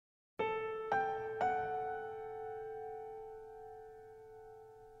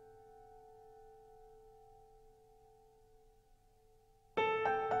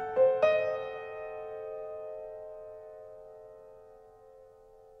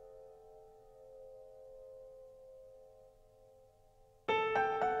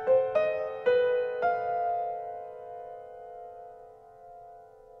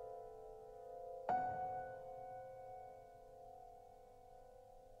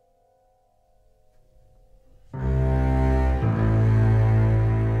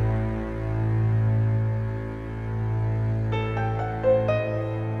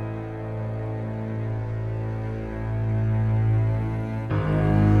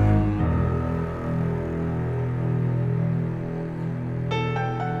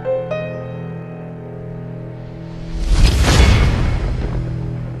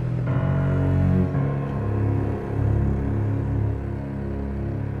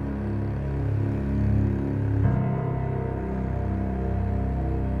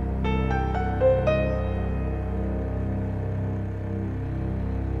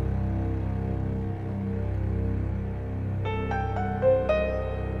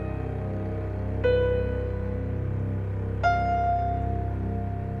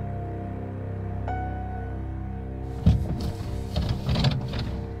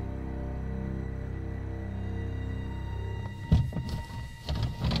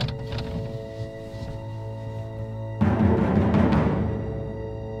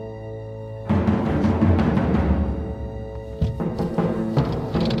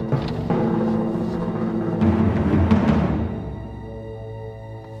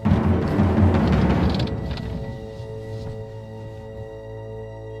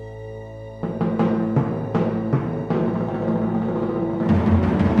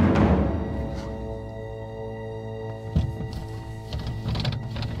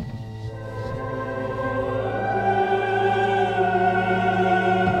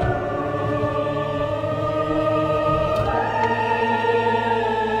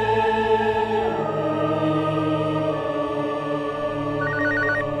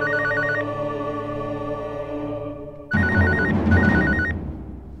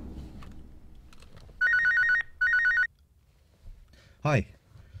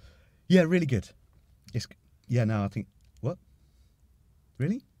Yeah, really good. It's, yeah, no, I think... What?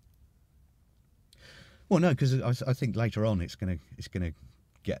 Really? Well, no, because I think later on it's gonna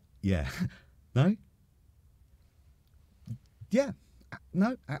get... Yeah. No? Yeah.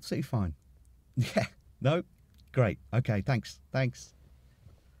 No, absolutely fine. Yeah. No? Great. Okay, thanks. Thanks.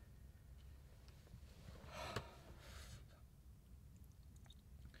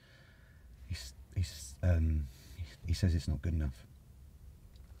 He says it's not good enough.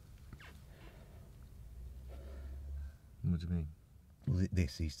 What do you mean? Well,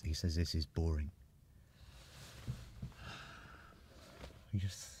 he says this is boring. He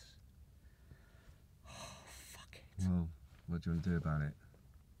just... Oh, fuck it. Well, what do you want to do about it?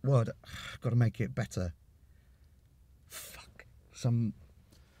 Well, I've got to make it better. Fuck. Don't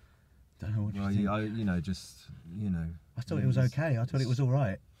know what you think. You know, just, you know. I thought it was okay. I thought it was all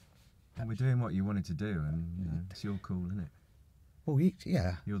right. And we're doing what you wanted to do, and, you know, it's your call, isn't it? Well,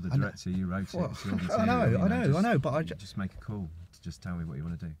 yeah. You're the director, you wrote it. Well, It's your I know, material, I know, but I just make a call. Just tell me what you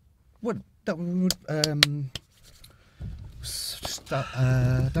want to do. What? That would, don't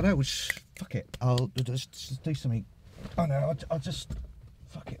know, fuck it. I'll just do something. Oh no, I'll just,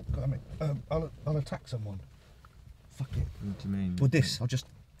 fuck it. I'll attack someone. Fuck it. What do you mean? Well, I'll just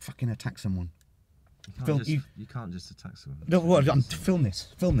fucking attack someone. You can't just attack someone. No, what? Film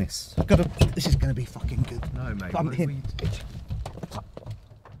this. I've got to. This is going to be fucking good. No, mate. I'm in.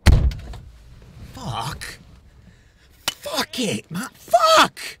 Fuck. Fuck it, man.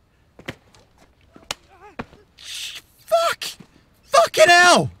 Fuck. Fuck. Fucking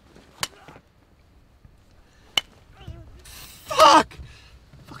hell. Fuck.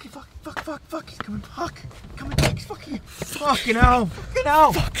 Fuck. He's coming. Fuck. Coming back. He's fucking. Fucking hell. Fucking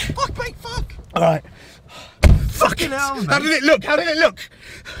hell. Fuck, mate. Fuck. All right. Fucking hell, mate. How did it look?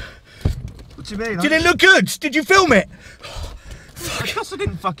 What do you mean? Did it look good? Did you film it? Of course I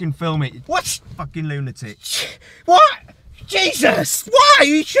didn't fucking film it. What? Fucking lunatic. What? Jesus! Why?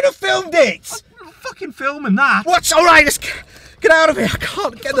 You should have filmed it! I'm not fucking filming that. What's alright? Let's get out of here. I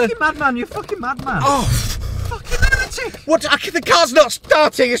can't get Fucking madman, you're fucking madman. Oh! Fucking lunatic. What? The car's not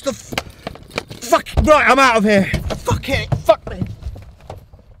starting. It's the... Fuck. Right, I'm out of here. Fuck it. Fuck me.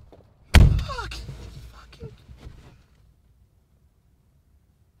 Fuck.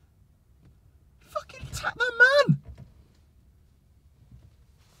 Fucking attack that man.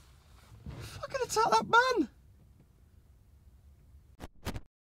 Fucking attack that man.